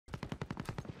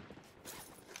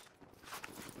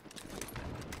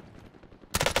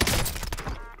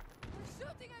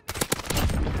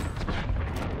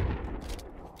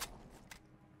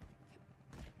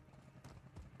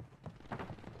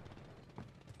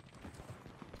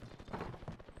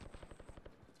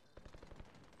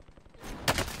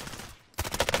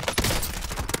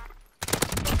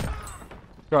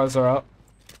Guys are up.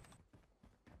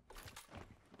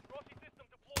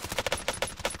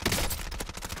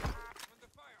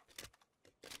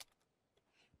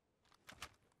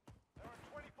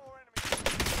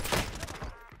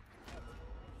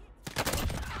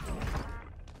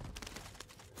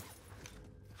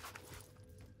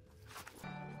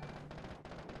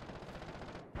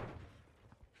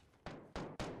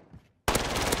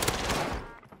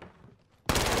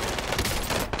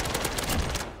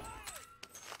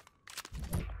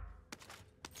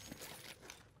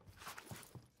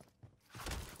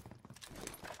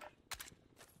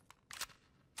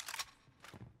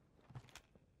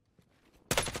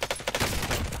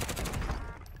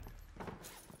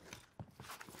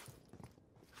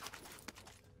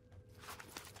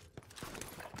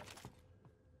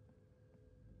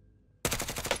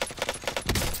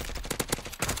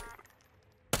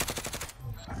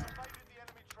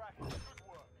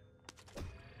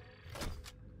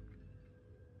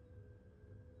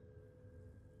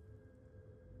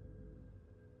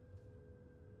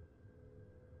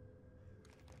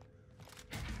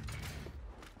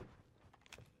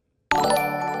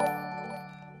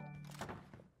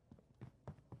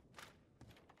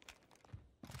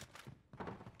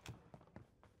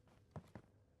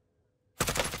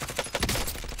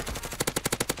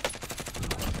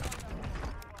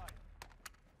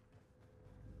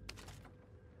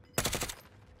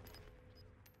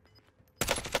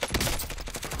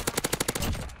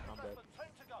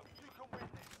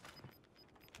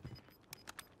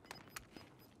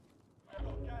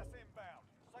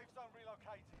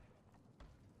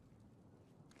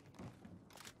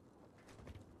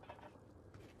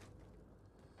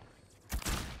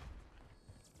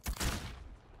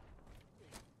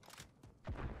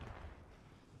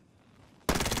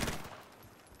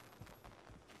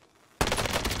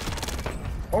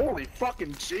 Holy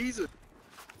fucking Jesus!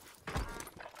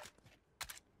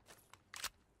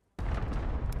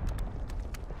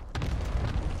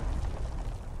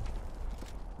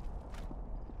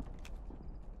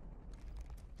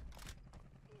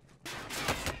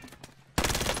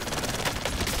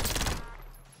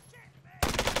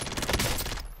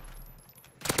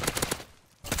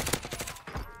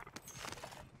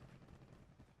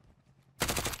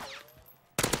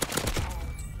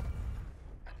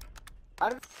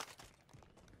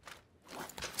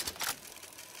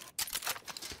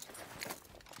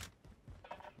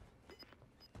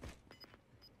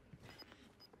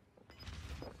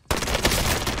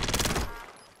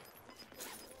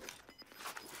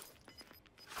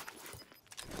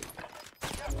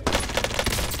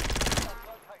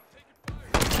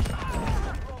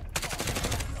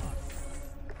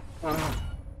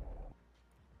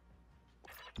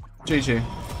 GG.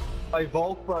 Hey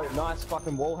Volk, bro, nice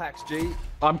fucking wall hacks, G.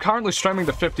 I'm currently streaming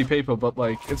to 50 people, but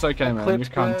like, it's okay, man. You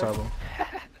can't bro. tell.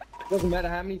 Doesn't matter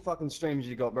how many fucking streams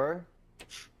you got, bro.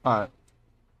 Alright.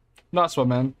 Nice one,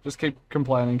 man. Just keep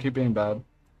complaining, keep being bad.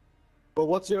 But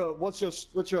what's your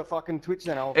fucking Twitch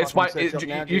channel? It's my.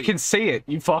 You can see it,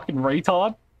 you fucking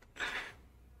retard.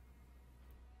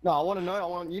 No, I want to know. I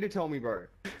want you to tell me, bro.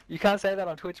 You can't say that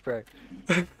on Twitch, bro.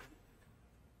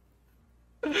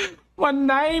 My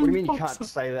name. What do you mean you can't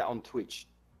say that on Twitch?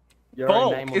 Your Volk,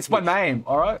 own name on it's Twitch. my name,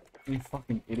 alright? You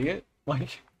fucking idiot.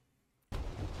 Like.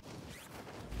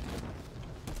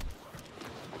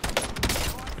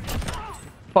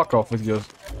 Fuck off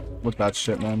with that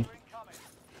shit, man.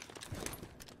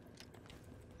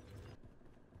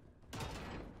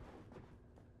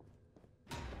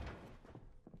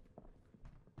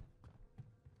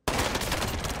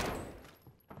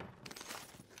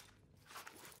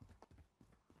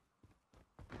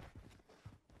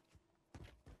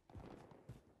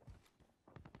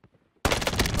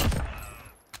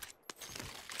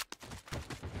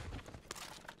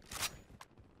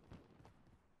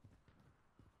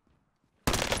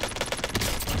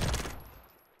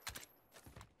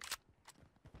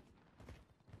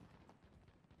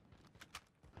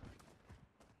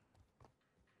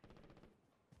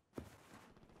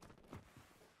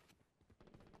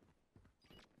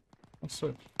 That's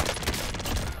it.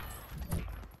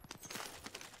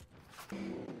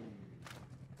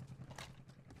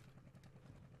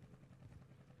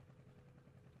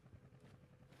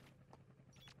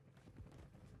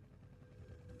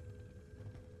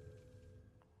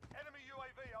 Enemy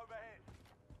UAV overhead.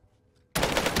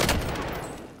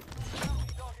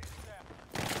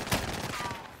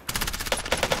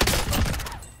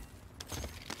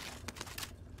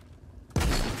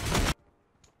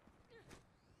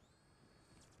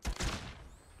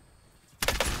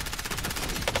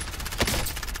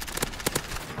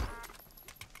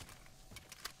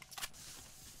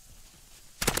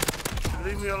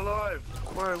 me alive.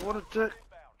 Wait, what a dick.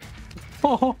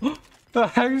 Oh,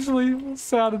 that actually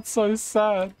sounded so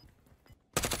sad.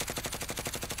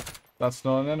 That's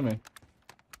not an enemy.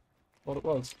 Thought it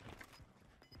was.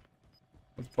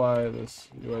 Let's buy this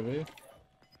UAV.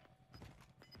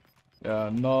 Yeah,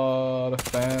 not a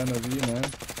fan of you, man.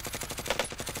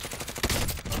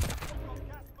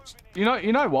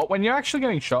 You know what? When you're actually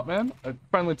getting shot, man, a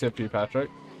friendly tip to you, Patrick.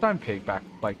 Don't peek back,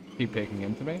 like, keep peeking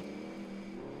into me.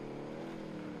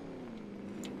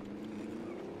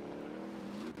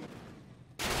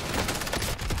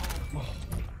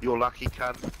 You're lucky,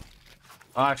 cunt.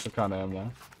 I actually kind of am,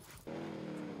 though.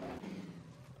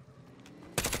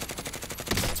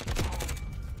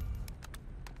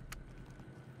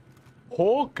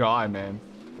 Poor guy, man.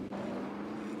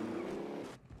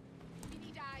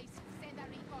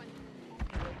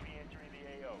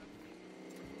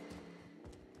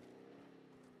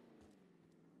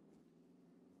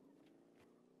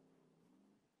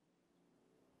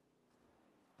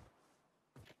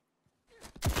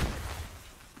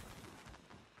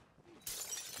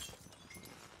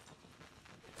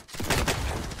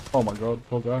 Oh my god,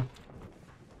 poor guy.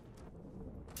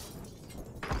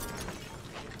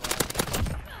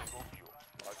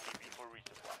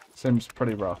 Seems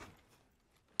pretty rough.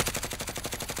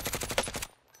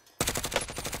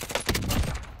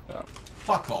 Yeah.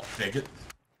 Fuck off, faggot.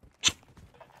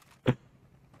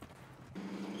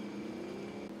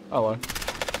 Hello.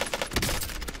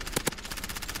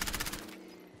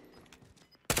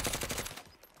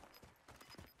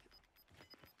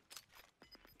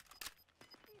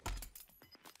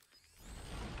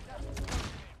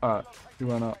 Alright, he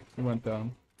went up, he went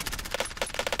down.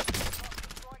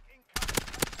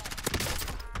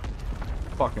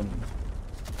 Fucking.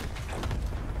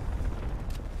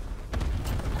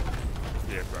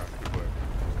 Yeah, bro. Good work.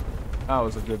 That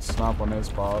was a good snipe on his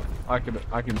part. I can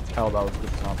tell that was a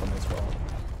good snipe on his part.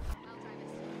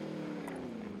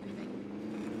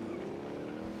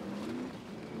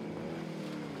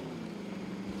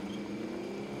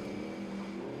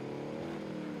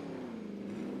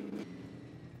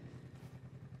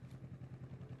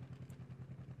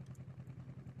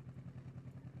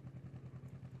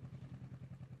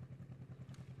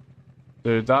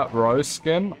 Dude, that Rose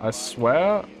skin, I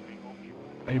swear,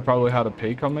 he probably had a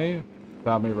peek on me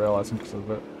without me realizing because of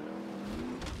it.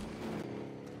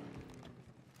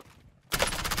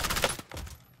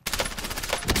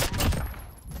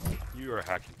 You are a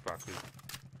hacking fucker.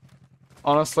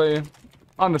 Honestly,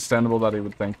 understandable that he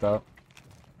would think that.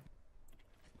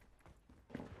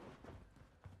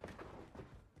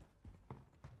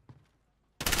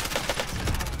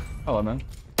 Hello, man.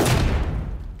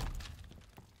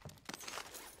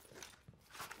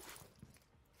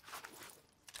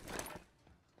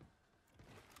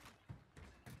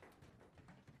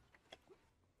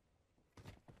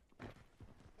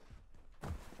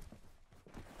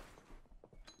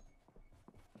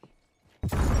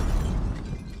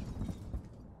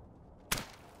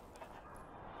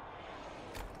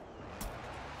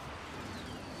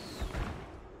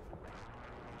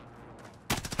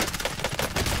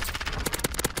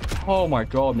 Oh my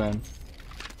god, man.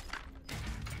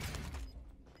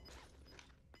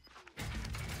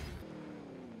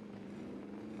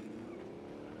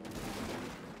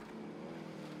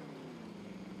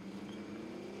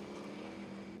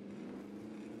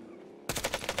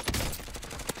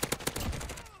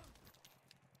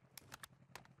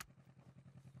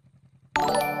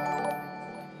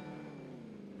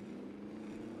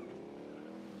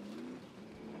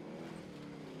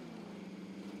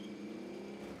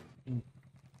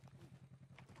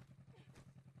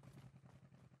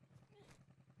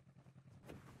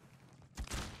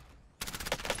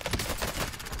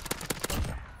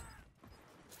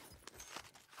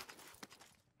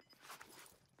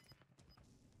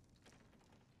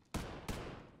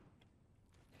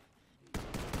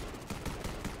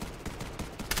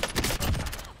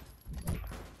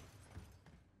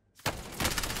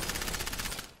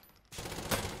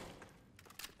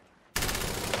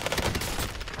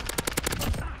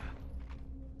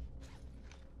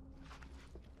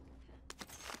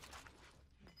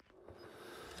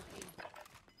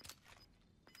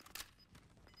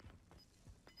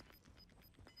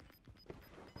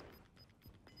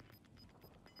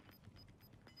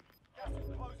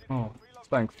 Oh,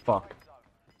 thank fuck.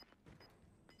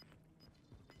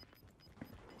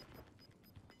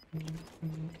 Objective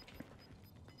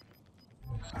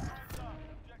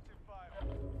failed.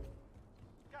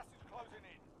 Gas is closing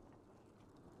in.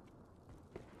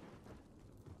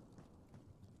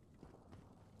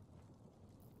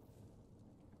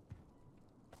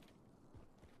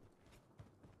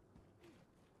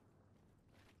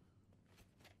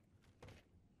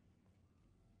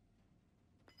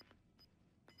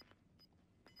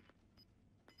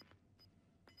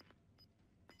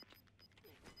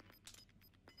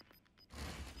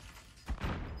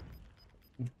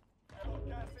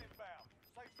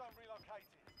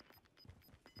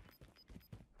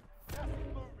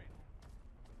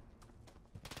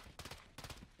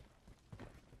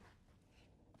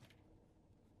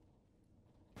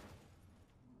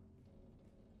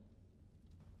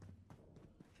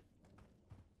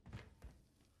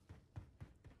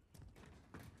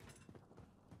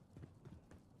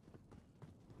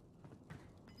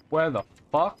 Where the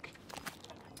fuck?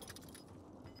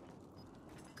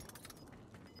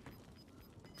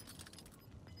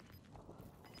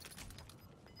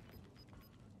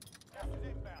 Gas is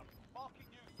inbound. Marking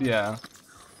you. Yeah.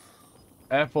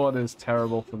 Airport is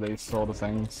terrible for these sort of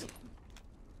things.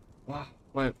 Ah,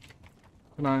 wait.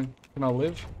 Can I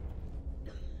live?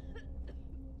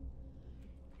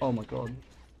 Oh my god.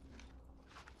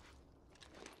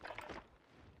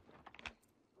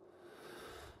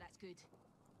 That's good.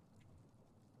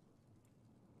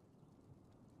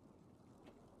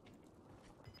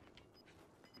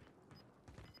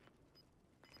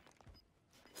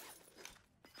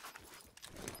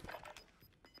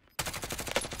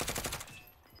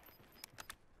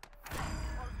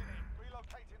 Closing in.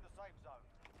 Relocating the safe zone.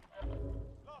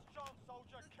 Last chance,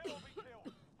 soldier. Kill or be killed.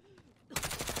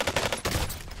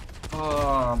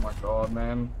 Oh my god,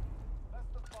 man. Less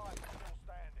than 5 is still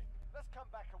standing. Let's come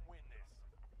back and win this.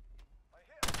 They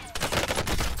hit us.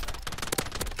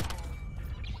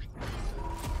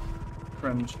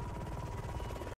 Cringe.